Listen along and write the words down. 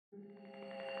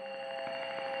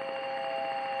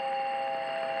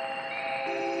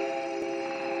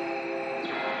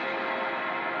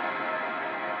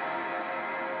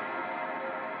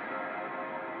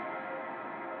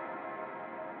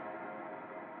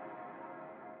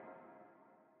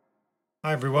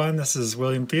Hi everyone, this is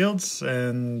William Fields,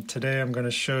 and today I'm going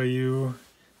to show you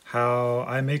how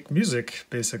I make music,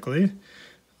 basically.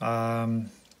 I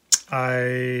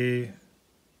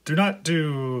do not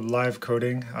do live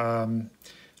coding.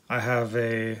 I have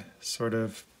a sort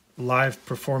of live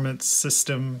performance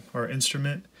system or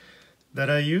instrument that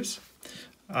I use.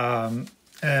 And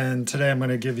today I'm going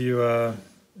to give you an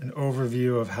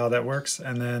overview of how that works,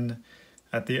 and then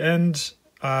at the end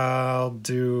I'll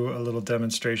do a little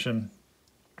demonstration.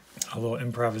 A little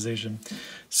improvisation.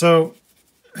 So,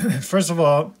 first of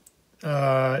all,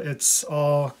 it's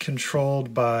all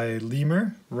controlled by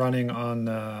Lemur running on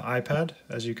the iPad,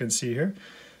 as you can see here.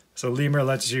 So Lemur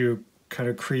lets you kind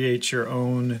of create your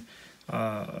own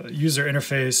user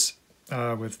interface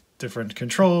with different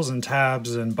controls and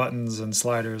tabs and buttons and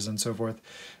sliders and so forth.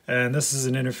 And this is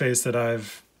an interface that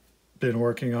I've been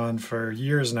working on for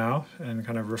years now and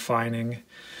kind of refining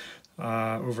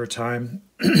over time.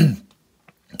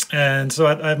 And so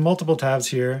I have multiple tabs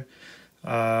here,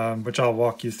 which I'll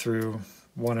walk you through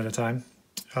one at a time.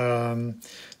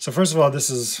 So first of all, this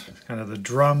is kind of the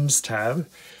drums tab,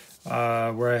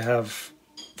 where I have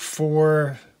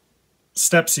 4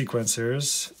 step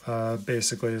sequencers,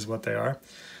 basically is what they are.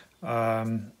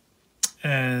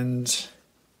 And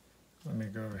let me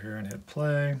go over here and hit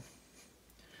play.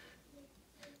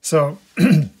 So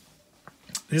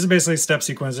these are basically step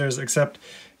sequencers, except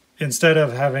instead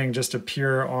of having just a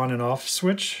pure on and off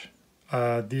switch,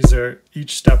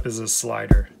 each step is a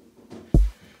slider.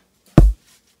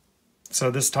 So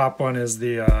this top one is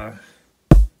the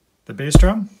bass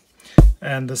drum,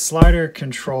 and the slider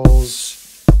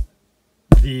controls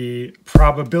the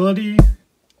probability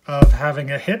of having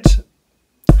a hit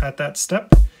at that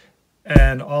step,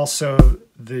 and also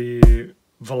the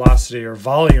velocity or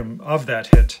volume of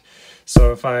that hit.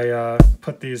 So if I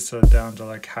put these down to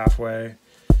like halfway,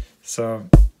 so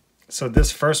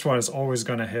this first one is always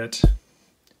going to hit,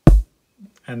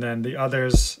 and then the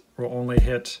others will only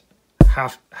hit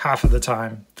half of the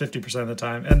time, 50% of the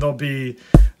time, and they'll be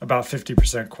about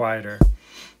 50% quieter.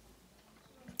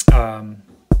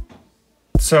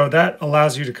 So that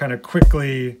allows you to kind of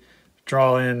quickly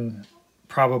draw in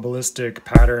probabilistic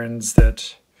patterns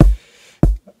that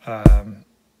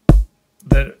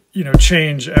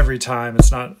change every time.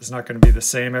 It's not going to be the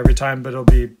same every time, but it'll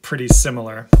be pretty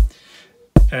similar.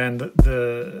 And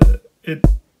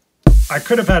I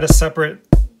could have had a separate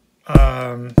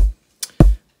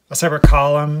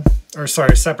column, or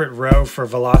sorry, separate row for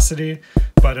velocity,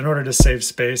 but in order to save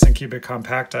space and keep it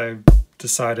compact, I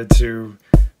decided to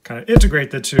kind of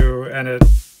integrate the two, and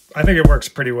I think it works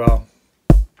pretty well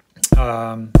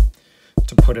to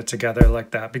put it together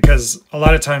like that, because a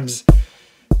lot of times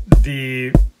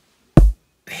the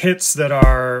hits that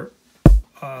are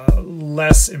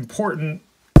less important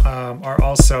are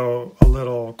also a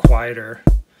little quieter.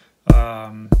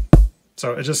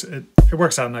 So it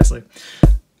works out nicely.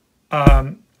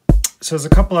 So there's a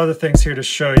couple other things here to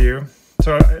show you.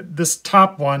 So this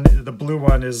top one, the blue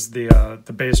one, is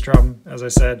the bass drum, as I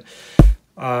said.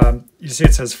 You see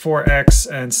it says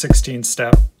 4x and 16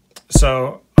 step.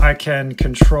 So I can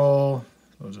control,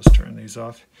 I'll just turn these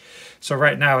off. So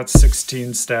right now it's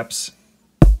 16 steps,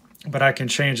 but I can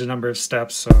change the number of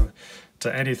steps so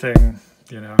to anything,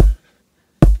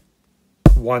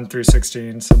 1 through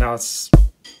 16. So now it's,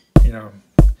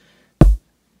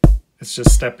 it's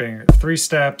just stepping 3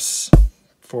 steps,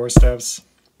 4 steps.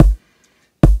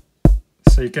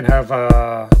 So you can have,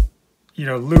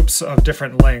 loops of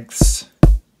different lengths.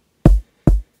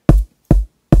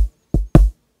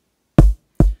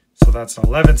 So that's an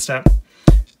 11 step.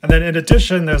 And then in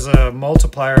addition, there's a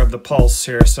multiplier of the pulse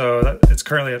here. So it's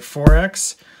currently at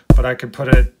 4x, but I could put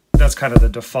it, that's kind of the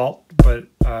default, but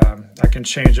I can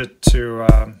change it to,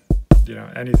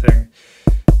 anything.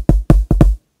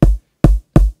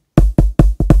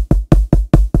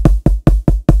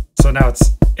 So now it's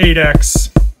 8x,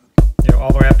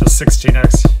 all the way up to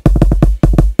 16x.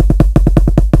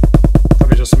 Let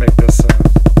me just make this,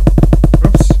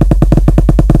 oops.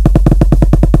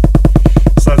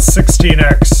 So that's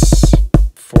 16x,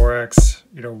 4x,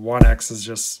 1x is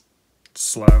just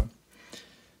slow.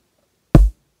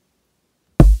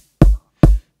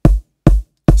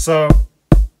 So,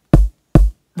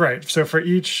 right, so for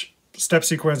each step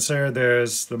sequencer,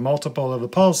 there's the multiple of the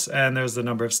pulse and there's the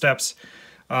number of steps.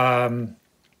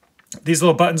 These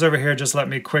little buttons over here just let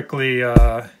me quickly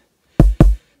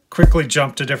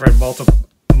jump to different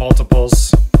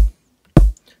multiples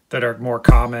that are more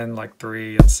common, like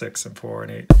 3 and 6 and 4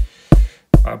 and 8.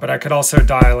 But I could also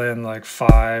dial in like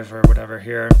 5 or whatever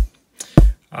here.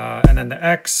 And then the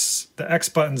X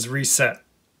buttons reset.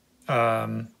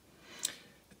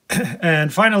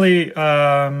 And finally,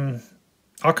 I'll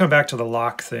come back to the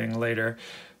lock thing later,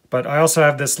 but I also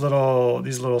have these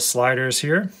little sliders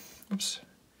here. Oops.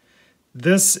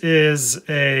 This is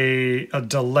a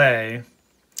delay.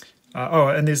 Oh,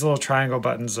 and these little triangle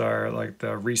buttons are like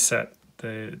the reset.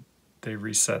 They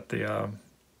reset the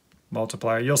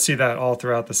multiplier. You'll see that all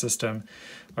throughout the system.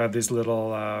 I have these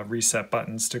little reset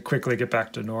buttons to quickly get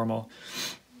back to normal.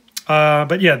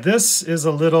 But yeah, this is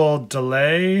a little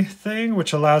delay thing,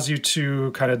 which allows you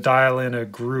to kind of dial in a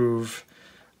groove.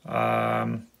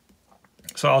 So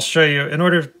I'll show you, in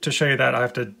order to show you that,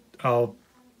 I'll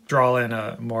draw in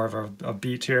more of a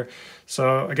beat here.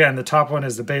 So again, the top one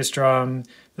is the bass drum.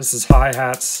 This is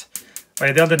hi-hats.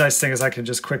 Okay, the other nice thing is I can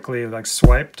just quickly like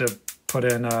swipe to put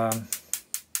in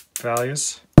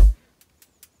values.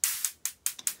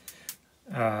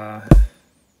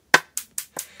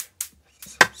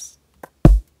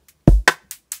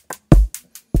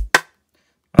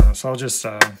 So I'll just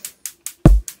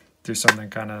do something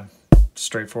kind of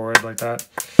straightforward like that,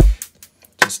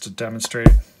 just to demonstrate.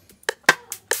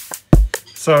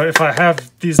 So if I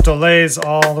have these delays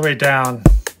all the way down,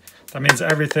 that means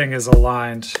everything is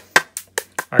aligned.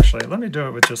 Actually, let me do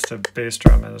it with just a bass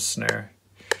drum and a snare.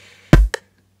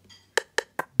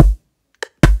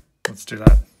 Let's do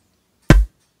that.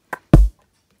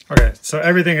 Okay, so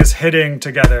everything is hitting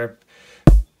together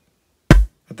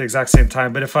at the exact same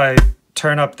time, but if I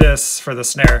turn up this for the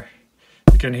snare,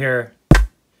 you can hear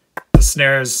the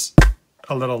snare is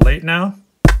a little late now.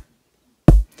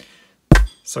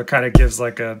 So it kind of gives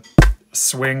like a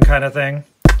swing kind of thing.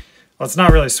 Well, it's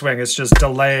not really swing, it's just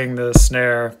delaying the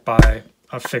snare by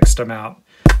a fixed amount.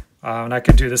 And I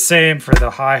could do the same for the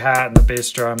hi-hat and the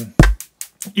bass drum.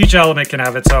 Each element can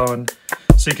have its own,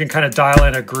 so you can kind of dial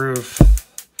in a groove.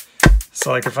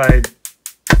 So like if I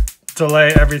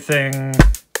delay everything,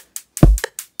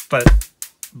 but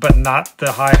not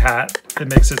the hi-hat, it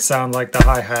makes it sound like the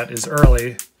hi-hat is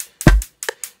early.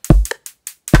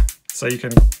 So you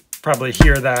can probably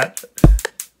hear that.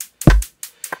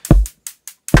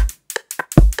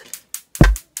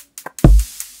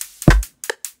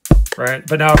 Right,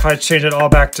 but now if I change it all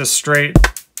back to straight,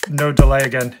 no delay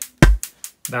again,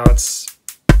 now it's,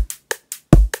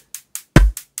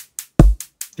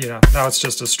 now it's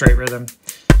just a straight rhythm.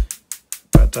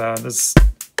 But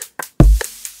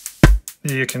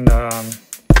you can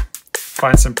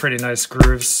find some pretty nice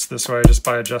grooves this way just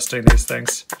by adjusting these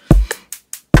things.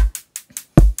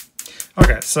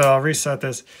 Okay, so I'll reset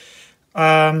this.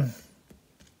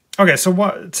 Okay, so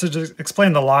to just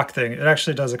explain the lock thing, it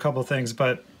actually does a couple things,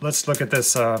 but let's look at this.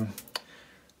 So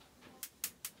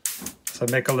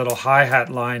make a little hi-hat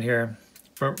line here.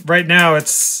 But right now,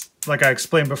 it's, like I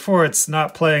explained before, it's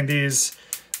not playing these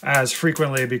as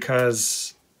frequently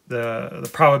because the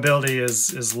probability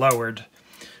is lowered.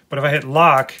 But if I hit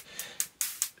lock,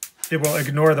 it will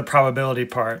ignore the probability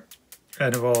part,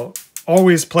 and it will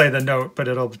always play the note, but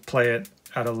it'll play it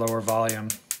at a lower volume.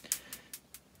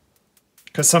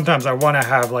 Because sometimes I want to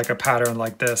have like a pattern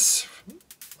like this,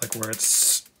 like where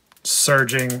it's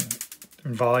surging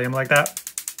in volume like that.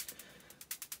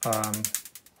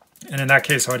 And in that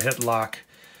case, I would hit lock.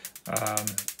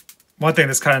 One thing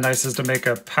that's kind of nice is to make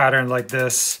a pattern like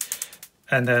this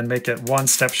and then make it one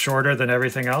step shorter than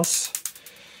everything else.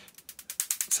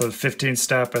 So 15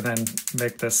 step, and then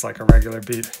make this like a regular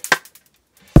beat.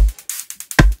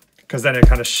 Because then it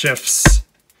kind of shifts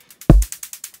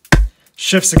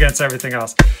against everything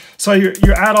else. So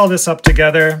you add all this up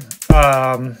together,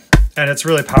 and it's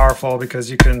really powerful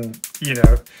because you can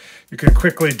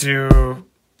quickly do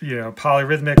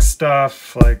polyrhythmic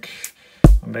stuff, like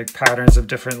make patterns of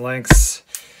different lengths,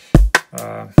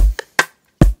 and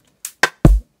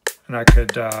I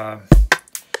could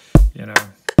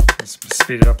just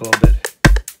speed it up a little bit,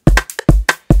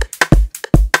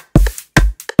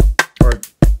 or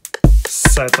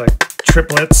set like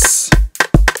triplets.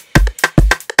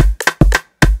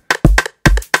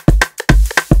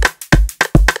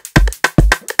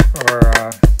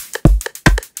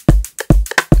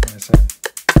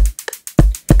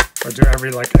 Or do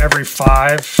every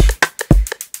 5.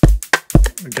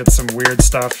 Get some weird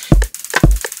stuff.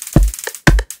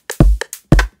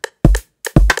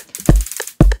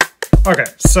 Okay,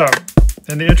 so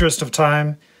in the interest of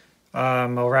time,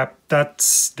 I'll wrap.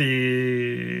 That's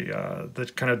the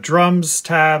kind of drums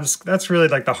tabs. That's really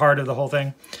like the heart of the whole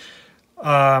thing.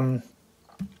 I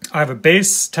have a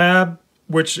bass tab,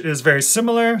 which is very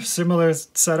similar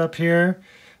setup here.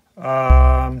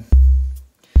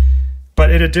 But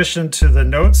in addition to the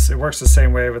notes, it works the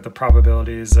same way with the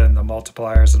probabilities and the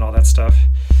multipliers and all that stuff.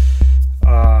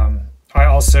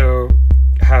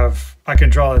 I I can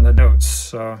draw in the notes.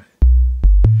 So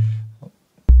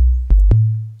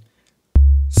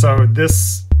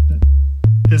this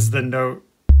is the note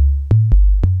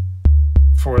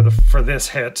for this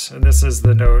hit, and this is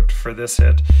the note for this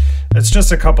hit. It's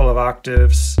just a couple of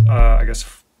octaves, I guess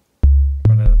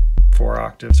 4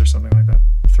 octaves or something like that,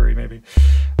 3 maybe.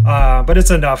 But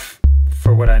it's enough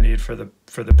for what I need for the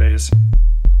bass.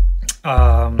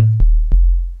 I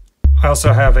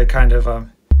also have a kind of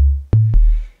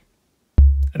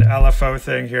an LFO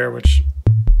thing here, which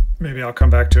maybe I'll come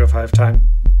back to if I have time.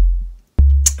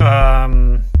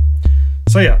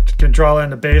 So yeah, you can draw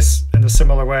in the bass in a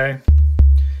similar way.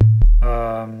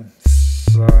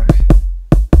 So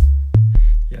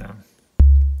yeah.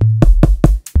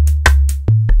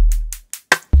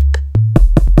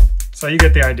 So you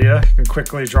get the idea. You can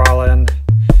quickly draw in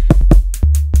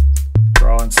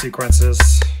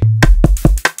sequences.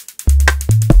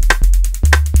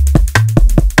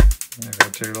 I'm gonna go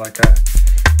to like a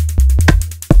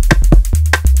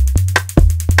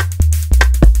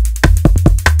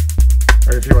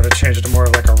or if you want to change it to more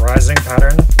of like a rising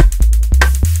pattern.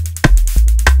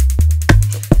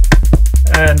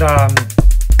 And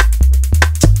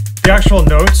the actual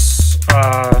notes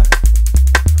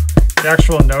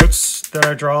that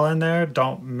I draw in there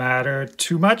don't matter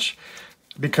too much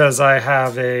because I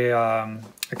have a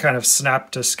kind of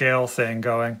snap to scale thing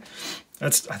going. I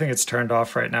think it's turned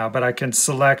off right now, but I can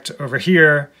select over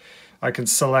here. I can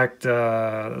select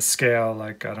a scale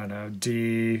like, I don't know,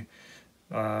 D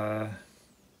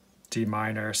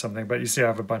minor or something, but you see I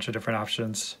have a bunch of different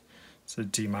options. It's a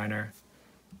D minor.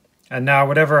 And now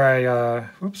whatever I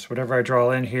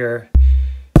draw in here,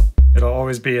 it'll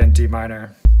always be in D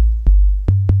minor.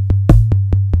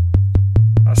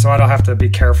 So I don't have to be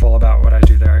careful about what I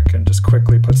do there. I can just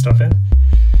quickly put stuff in.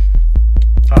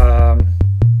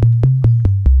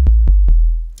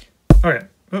 Okay.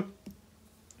 Oop.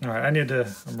 All right, I'm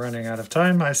running out of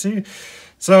time, I see.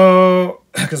 So,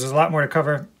 because there's a lot more to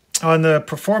cover. On the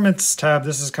performance tab,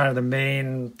 this is kind of the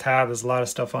main tab. There's a lot of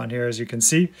stuff on here, as you can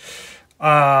see.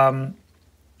 There's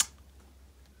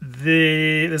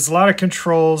a lot of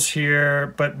controls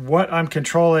here, but what I'm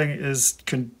controlling is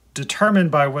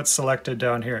determined by what's selected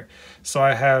down here. So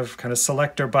I have kind of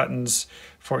selector buttons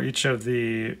for each of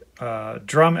the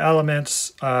drum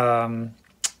elements.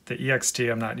 The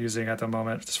EXT I'm not using at the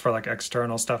moment, just for like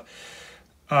external stuff.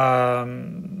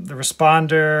 The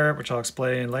responder, which I'll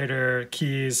explain later,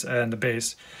 keys, and the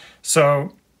bass.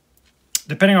 So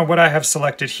depending on what I have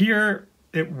selected here,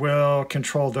 it will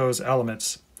control those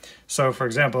elements. So for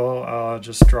example, I'll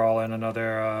just draw in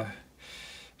another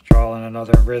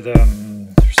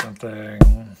rhythm or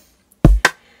something,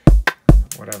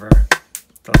 whatever,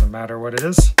 doesn't matter what it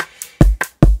is.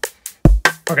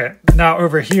 Okay, now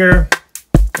over here,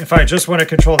 if I just want to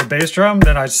control the bass drum,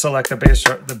 then I select the bass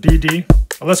drum, the BD.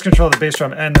 Well, let's control the bass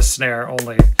drum and the snare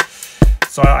only.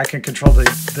 So I can control the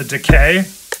decay.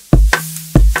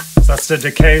 So that's the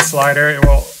decay slider. It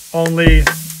will only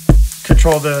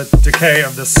control the decay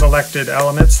of the selected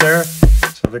elements there.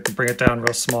 So if I can bring it down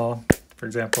real small, for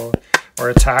example, or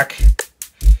attack.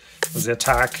 Was the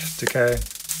attack decay?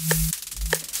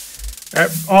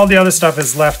 All the other stuff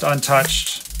is left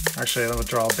untouched. Actually, I'll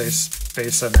draw a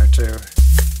bass in there too.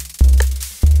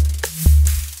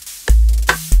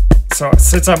 So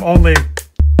since I'm only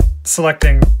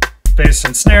selecting bass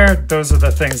and snare, those are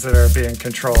the things that are being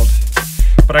controlled.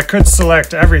 But I could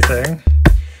select everything.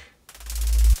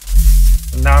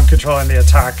 And now I'm controlling the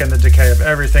attack and the decay of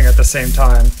everything at the same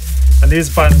time. And these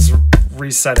buttons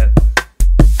reset it.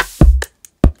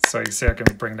 So you see I can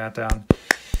bring that down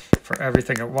for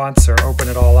everything at once or open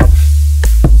it all up.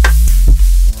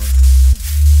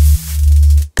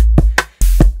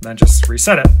 And then just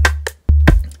reset it.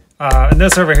 And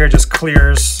this over here just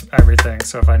clears everything.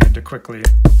 So if I need to quickly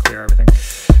clear everything.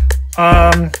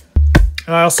 And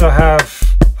I also have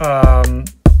a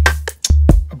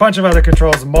bunch of other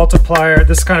controls. Multiplier,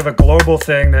 this is kind of a global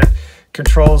thing that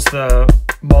controls the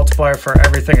multiplier for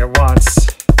everything at once.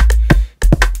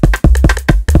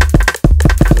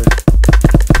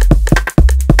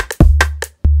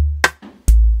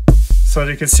 So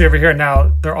you can see over here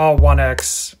now, they're all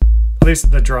 1x, at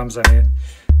least the drums, I mean.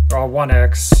 They're all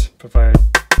 1x. If I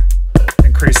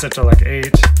increase it to like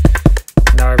 8,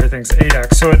 now everything's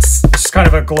 8x. So it's just kind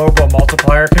of a global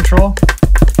multiplier control.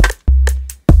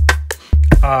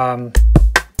 And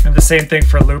the same thing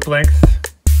for loop length.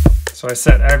 So I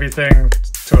set everything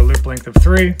to a loop length of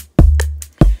 3,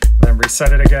 then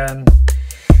reset it again.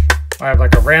 I have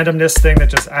like a randomness thing that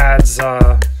just adds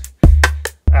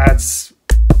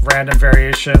random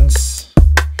variations.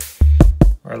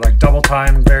 or like double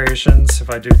time variations. If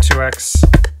I do 2x,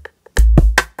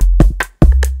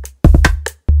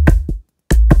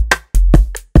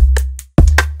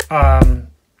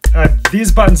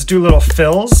 these buttons do little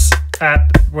fills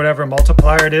at whatever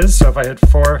multiplier it is. So if I hit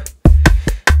 4,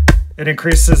 it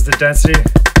increases the density.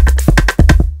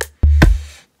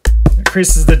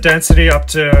 Increases the density up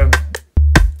to,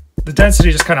 the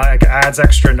density just kind of like adds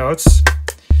extra notes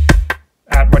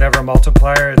at whatever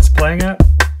multiplier it's playing at.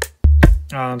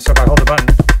 So if I hold the button,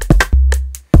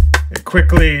 it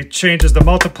quickly changes the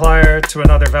multiplier to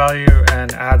another value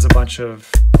and adds a bunch of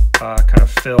kind of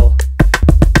fill,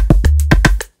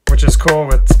 which is cool,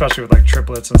 with especially with like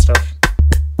triplets and stuff.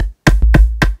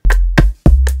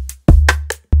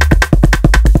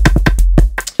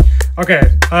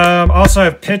 Okay, also I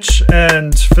have pitch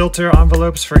and filter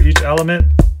envelopes for each element.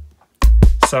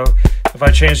 So if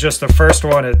I change just the first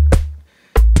one, it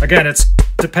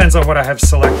depends on what I have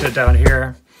selected down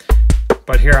here.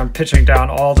 But here I'm pitching down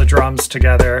all the drums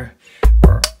together,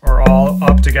 or all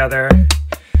up together.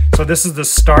 So this is the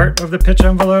start of the pitch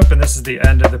envelope, and this is the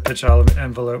end of the pitch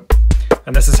envelope.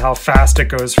 And this is how fast it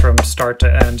goes from start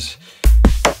to end.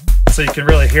 So you can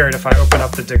really hear it if I open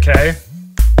up the decay.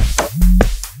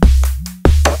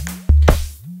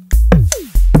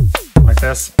 Like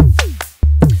this.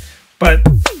 But,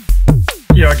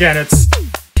 you know, again,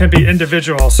 can be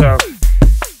individual. So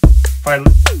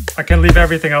if I can leave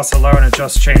everything else alone and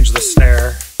just change the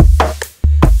snare.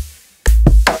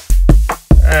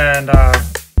 And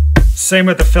same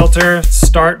with the filter,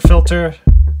 start filter,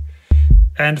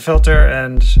 end filter,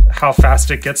 and how fast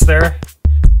it gets there,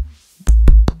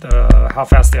 how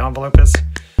fast the envelope is.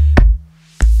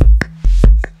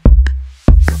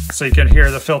 So you can hear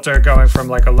the filter going from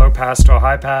like a low pass to a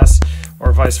high pass,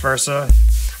 or vice versa.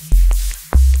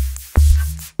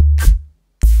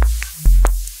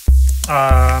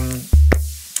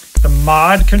 The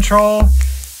mod control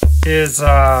is,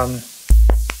 let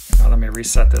me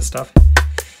reset this stuff.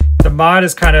 The mod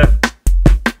is kind of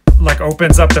like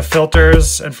opens up the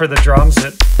filters, and for the drums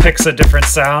it picks a different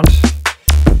sound.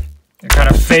 It kind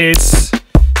of fades.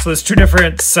 So there's two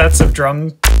different sets of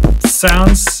drum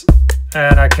sounds,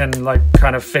 and I can like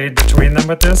kind of fade between them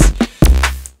with this.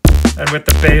 And with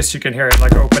the bass you can hear it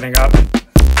like opening up.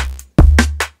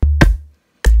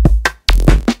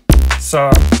 So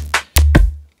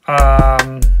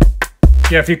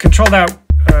yeah, if you control that,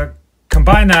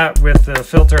 combine that with the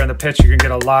filter and the pitch, you can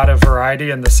get a lot of variety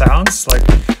in the sounds. Like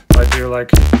if I do like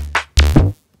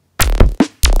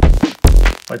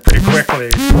pretty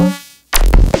quickly.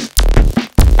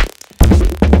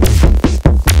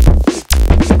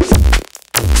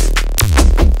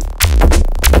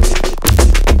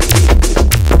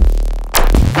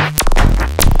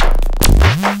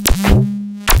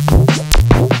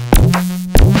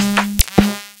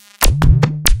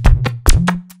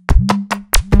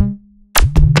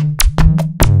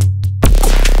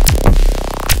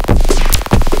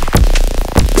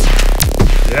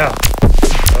 Yeah,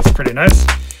 that's pretty nice.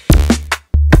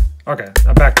 Okay,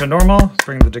 now back to normal.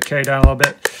 Bring the decay down a little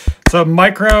bit. So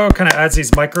micro kind of adds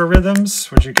these micro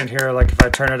rhythms, which you can hear like if I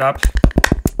turn it up.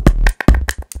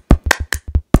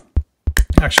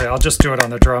 Actually, I'll just do it on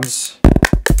the drums.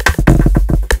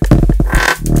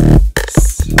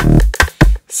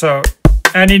 So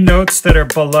any notes that are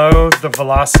below the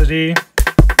velocity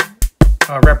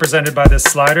represented by this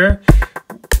slider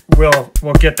will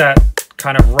get that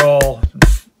kind of roll.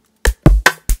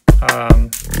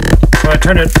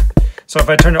 So if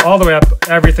I turn it all the way up,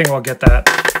 everything will get that.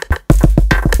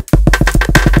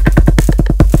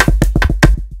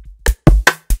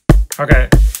 Okay.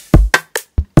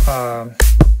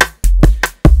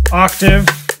 Octave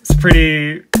is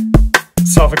pretty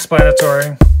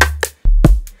self-explanatory.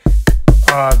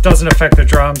 Doesn't affect the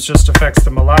drums, just affects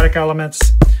the melodic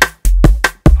elements.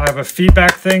 I have a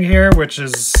feedback thing here, which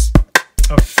is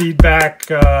a feedback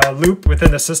loop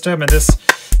within the system, and this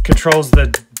controls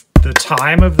the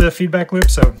time of the feedback loop.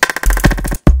 So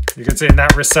you can see, and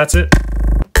that resets it.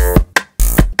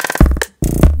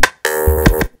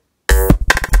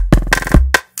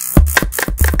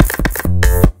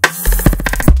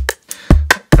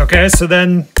 Okay, so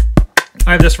then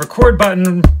I have this record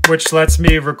button, which lets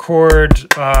me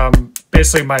record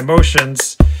basically my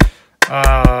motions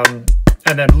and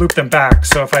then loop them back.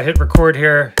 So if I hit record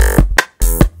here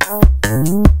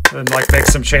and like make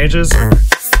some changes,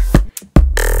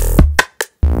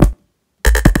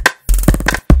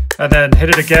 and then hit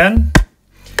it again,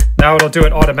 now it'll do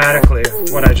it automatically,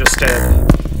 what I just did.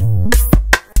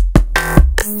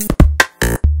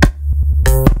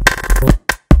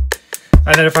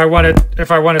 And then if I wanted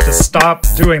to stop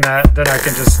doing that, then I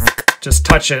can just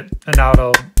touch it, and now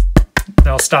it'll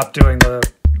stop doing the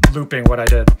looping what I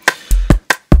did.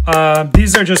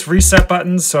 These are just reset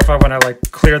buttons, so if I want to like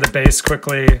clear the bass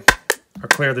quickly or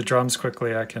clear the drums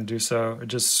quickly, I can do so. I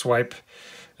just swipe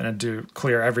and then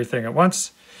clear everything at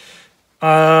once.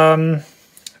 All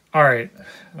right.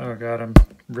 Oh God, I'm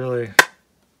really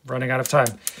running out of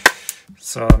time.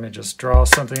 So let me just draw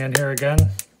something in here again.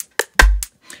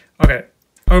 Okay,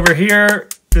 over here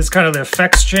is kind of the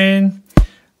effects chain,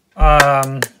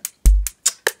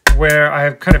 where I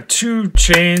have kind of two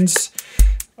chains.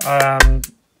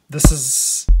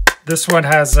 This one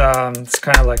has it's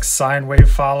kind of like sine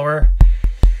wave follower,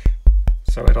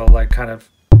 so it'll like kind of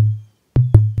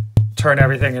turn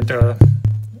everything into a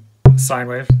sine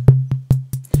wave.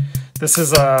 This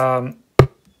is a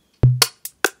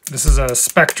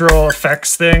spectral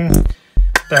effects thing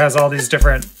that has all these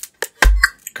different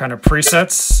kind of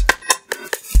presets,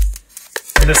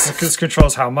 and this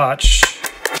controls how much,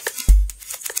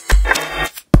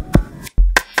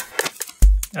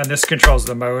 and this controls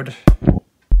the mode.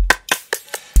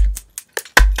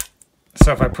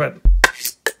 So if I put,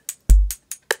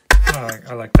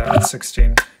 I like that,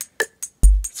 16.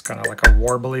 It's kind of like a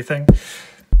warbly thing.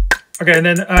 Okay, and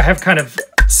then I have kind of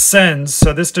sends,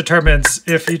 so this determines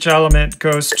if each element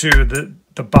goes to the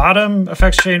bottom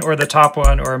effects chain or the top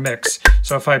one or a mix.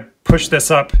 So if I push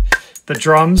this up, the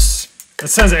drums, it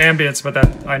says ambience, but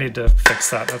I need to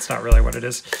fix that. That's not really what it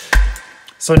is.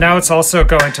 So now it's also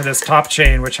going to this top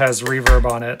chain, which has reverb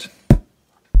on it.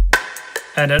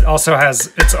 And it also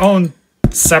has its own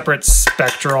separate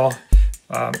spectral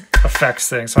effects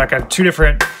thing. So I have two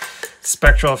different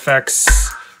spectral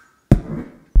effects,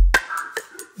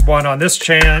 one on this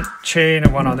chain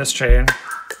and one on this chain.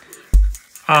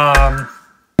 And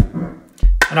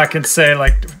I can say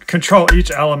like control each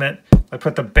element. I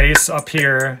put the bass up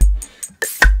here.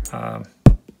 I'm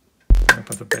gonna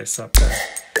put the bass up there.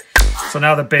 So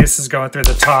now the bass is going through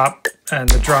the top and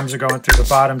the drums are going through the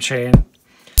bottom chain.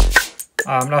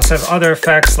 And I also have other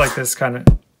effects like this kind of,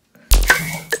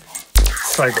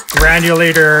 it's like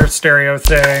granulator stereo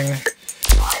thing,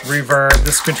 reverb.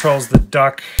 This controls the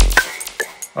duck,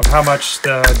 of how much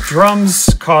the drums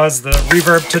cause the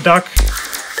reverb to duck,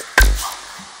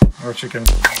 which you can.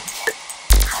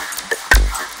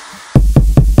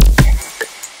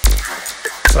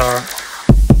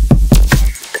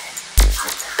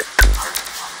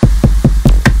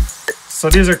 So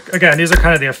these are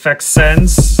kind of the effect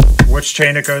sends, which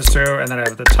chain it goes through, and then I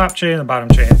have the top chain and the bottom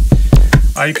chain.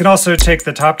 You can also take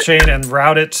the top chain and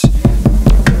route it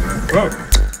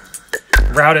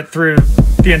through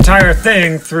the entire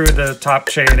thing through the top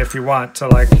chain if you want to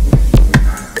like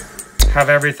have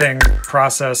everything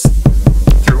processed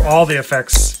through all the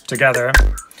effects together.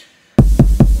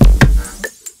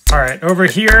 All right, over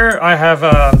here I have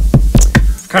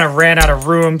kind of ran out of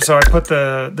room, so I put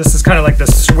this is kind of like the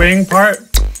swing part.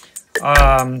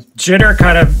 Jitter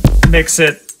kind of makes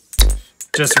it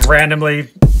just randomly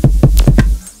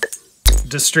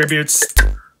distributes.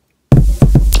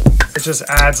 It just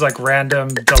adds like random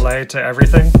delay to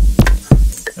everything.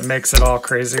 It makes it all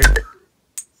crazy.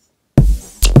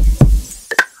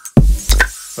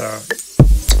 So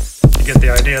you get the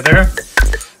idea there.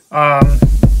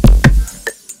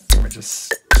 Let me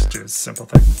just do a simple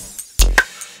thing.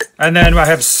 And then I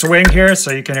have swing here,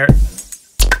 so you can hear it.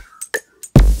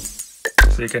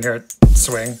 So you can hear it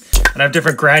swing. And I have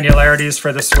different granularities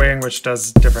for the swing, which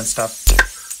does different stuff.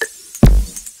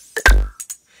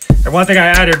 And one thing I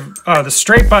added, the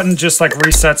straight button just like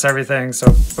resets everything.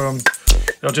 So boom,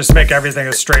 it'll just make everything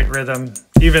a straight rhythm,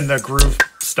 even the groove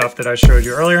stuff that I showed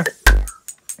you earlier.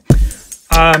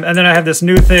 And then I have this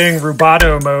new thing,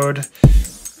 rubato mode,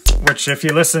 which if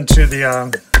you listen to the,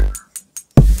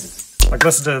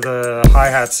 listen to the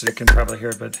hi-hats, you can probably hear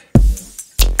it, but,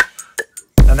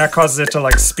 and that causes it to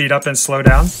like speed up and slow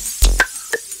down.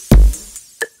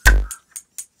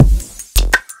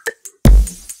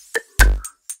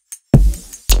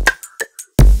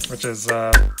 Which is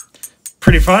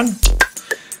pretty fun.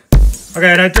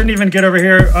 Okay, and I didn't even get over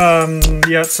here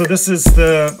yet. So this is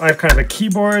I have kind of a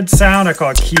keyboard sound. I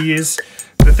call it keys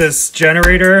with this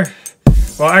generator.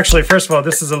 Well, actually, first of all,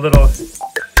 this is a little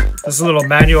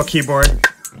manual keyboard.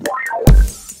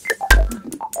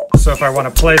 So if I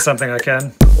want to play something, I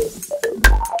can.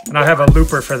 And I have a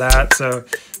looper for that. So.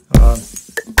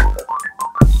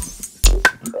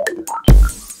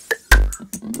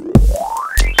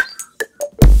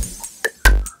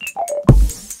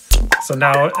 So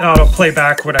now it'll play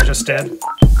back what I just did.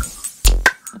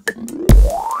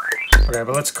 Okay,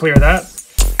 but let's clear that.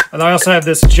 And I also have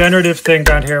this generative thing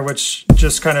down here, which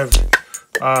just kind of,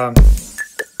 let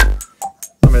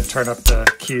me turn up the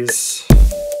keys.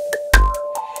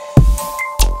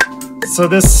 So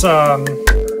this, there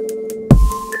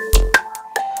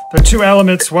are two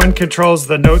elements. One controls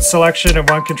the note selection and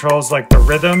one controls like the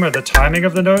rhythm or the timing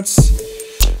of the notes.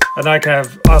 And I can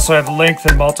also have length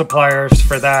and multipliers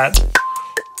for that.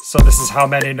 So this is how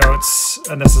many notes,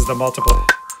 and this is the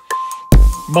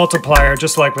multiplier,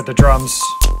 just like with the drums.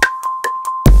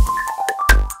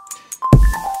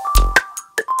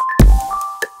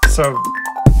 So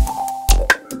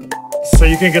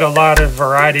you can get a lot of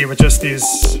variety with just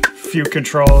these few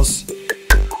controls.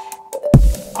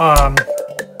 And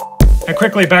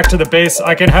quickly back to the bass,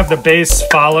 I can have the bass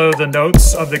follow the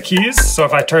notes of the keys. So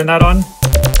if I turn that on,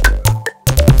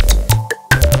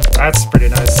 that's pretty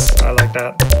nice. I like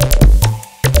that.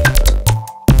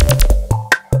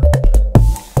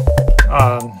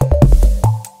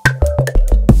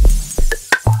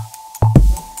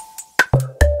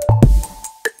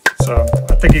 So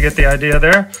I think you get the idea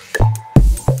there.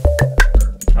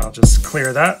 I'll just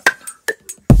clear that.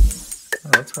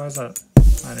 Oh, why is that?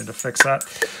 I need to fix that.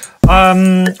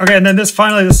 Okay, and then this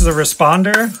is a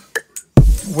responder,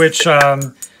 which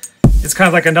is kind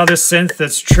of like another synth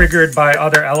that's triggered by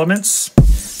other elements.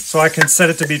 So I can set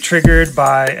it to be triggered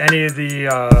by any of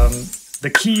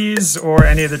the keys or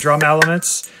any of the drum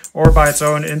elements, or by its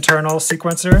own internal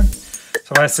sequencer.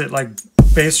 So I set like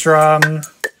bass drum, and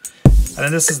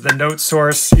then this is the note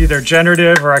source, either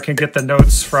generative or I can get the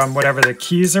notes from whatever the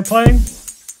keys are playing.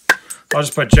 I'll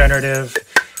just put generative.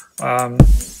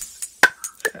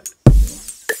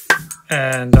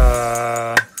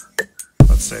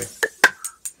 Let's see.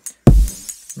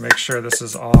 Make sure this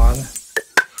is on.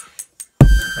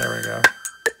 There we go.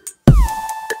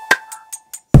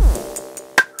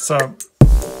 So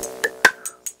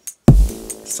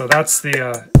that's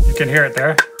the, you can hear it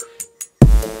there.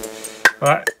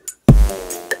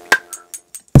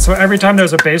 So every time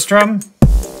there's a bass drum,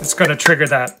 it's going to trigger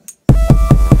that.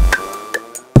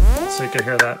 So you can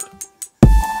hear that.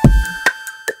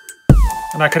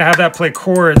 And I can have that play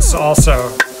chords also.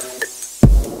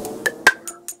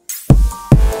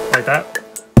 Like that.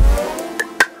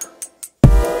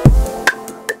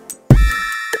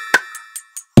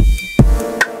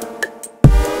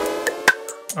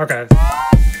 Okay,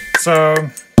 so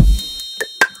I'll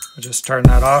just turn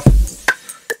that off.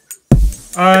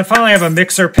 And finally, I have a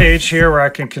mixer page here where I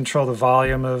can control the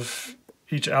volume of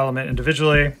each element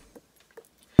individually.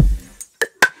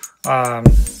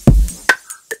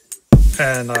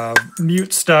 And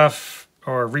mute stuff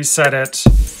or reset it.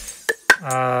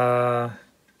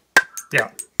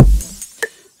 Yeah.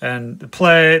 And the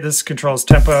play, this controls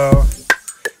tempo.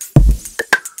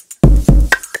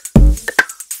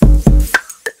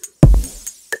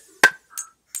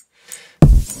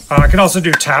 I can also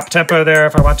do tap tempo there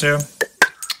if I want to.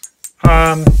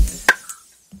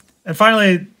 And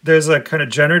finally, there's a kind of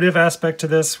generative aspect to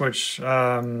this, which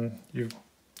you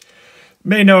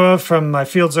may know of from my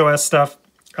Fields OS stuff.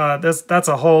 That's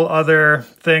a whole other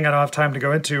thing I don't have time to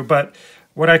go into, but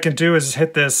what I can do is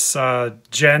hit this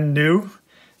gen new,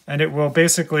 and it will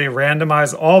basically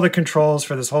randomize all the controls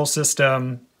for this whole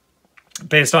system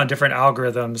based on different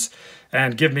algorithms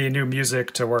and give me new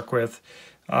music to work with.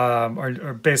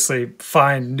 Or basically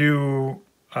find new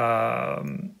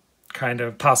kind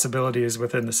of possibilities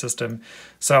within the system.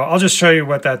 So I'll just show you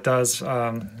what that does.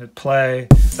 Hit play.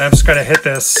 Then I'm just going to hit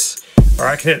this, or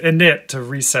I can hit init to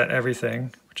reset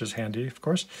everything, which is handy, of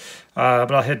course.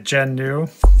 But I'll hit gen new.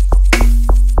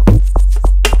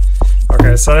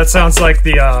 Okay, so that sounds like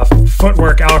the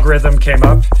footwork algorithm came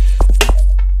up.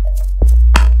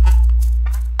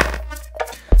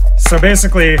 So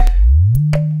basically,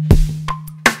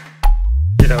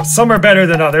 you know, some are better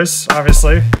than others,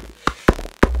 obviously.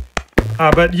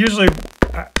 But usually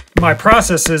my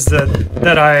process is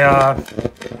that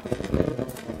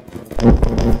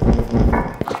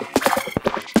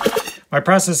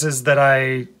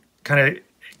I kind of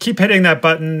keep hitting that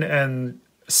button and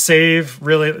save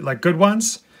really like good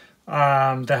ones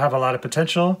that have a lot of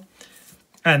potential.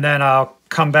 And then I'll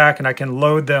come back and I can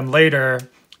load them later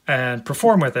and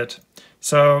perform with it.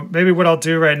 So maybe what I'll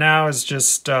do right now is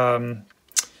just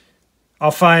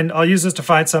I'll use this to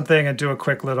find something and do a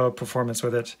quick little performance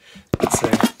with it. Let's see.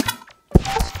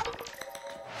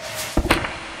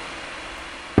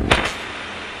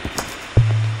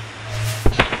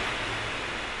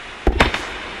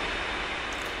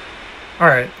 All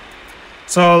right.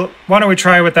 So why don't we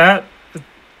try with that?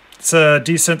 It's a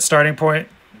decent starting point.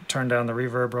 Turn down the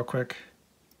reverb real quick.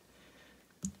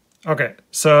 Okay,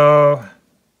 so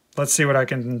let's see what I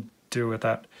can do with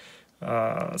that.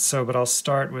 But I'll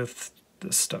start with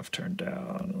this stuff turned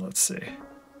down. Let's see.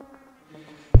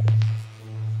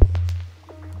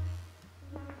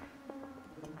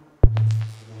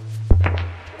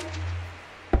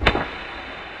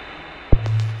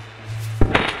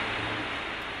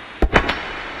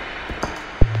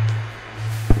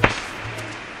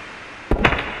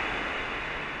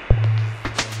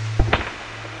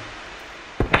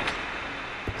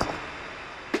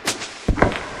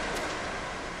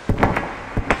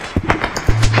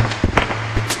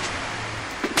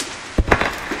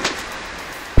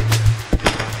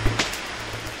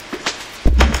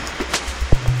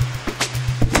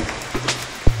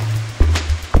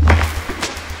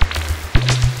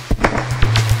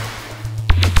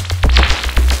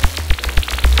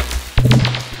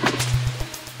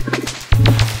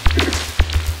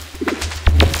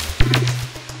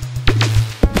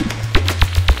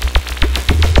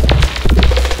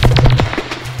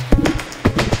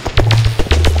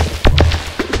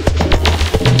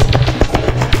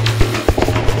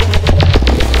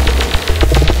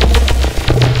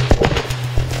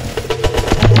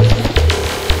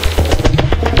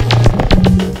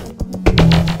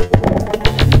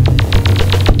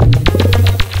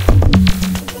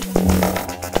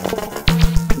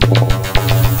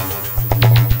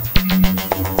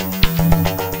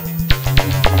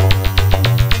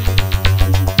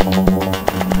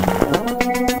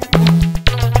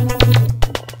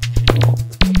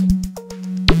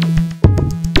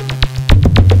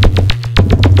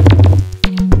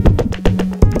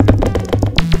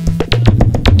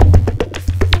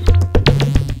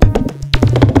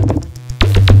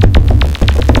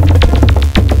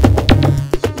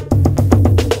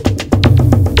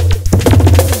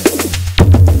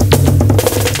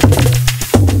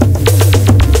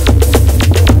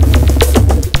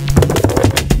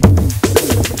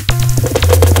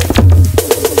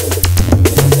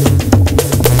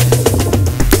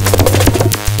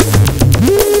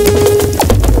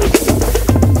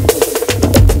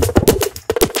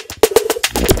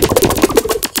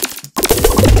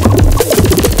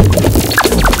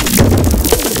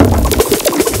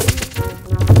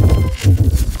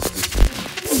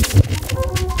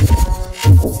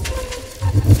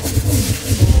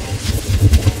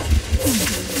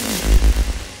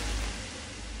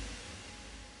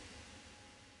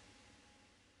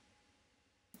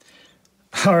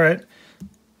 All right.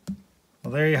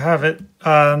 Well, there you have it.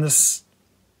 A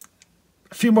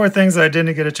few more things that I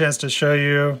didn't get a chance to show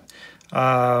you,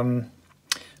 but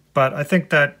I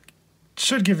think that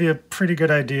should give you a pretty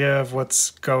good idea of what's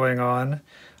going on.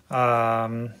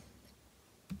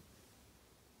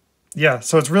 Yeah,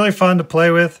 so it's really fun to play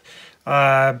with.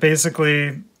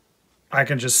 Basically, I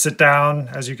can just sit down,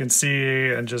 as you can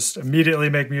see, and just immediately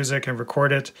make music and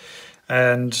record it.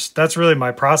 And that's really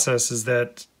my process, is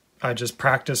that I just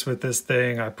practice with this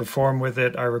thing, I perform with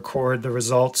it, I record the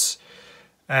results,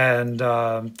 and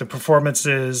the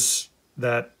performances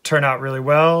that turn out really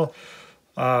well,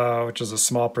 which is a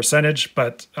small percentage,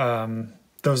 but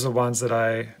those are the ones that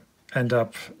I end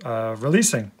up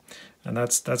releasing. And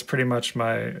that's pretty much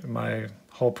my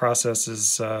whole process,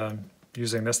 is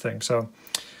using this thing. So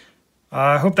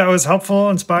I hope that was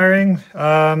helpful, inspiring.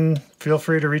 Feel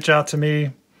free to reach out to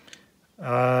me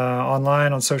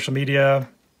online on social media.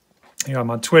 You know,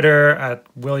 I'm on Twitter at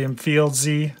William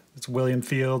Fieldsy. It's William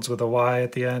Fields with a Y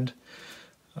at the end.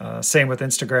 Same with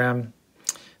Instagram.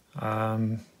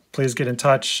 Please get in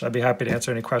touch. I'd be happy to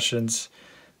answer any questions.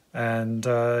 And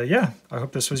yeah, I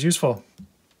hope this was useful.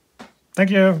 Thank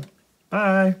you.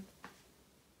 Bye.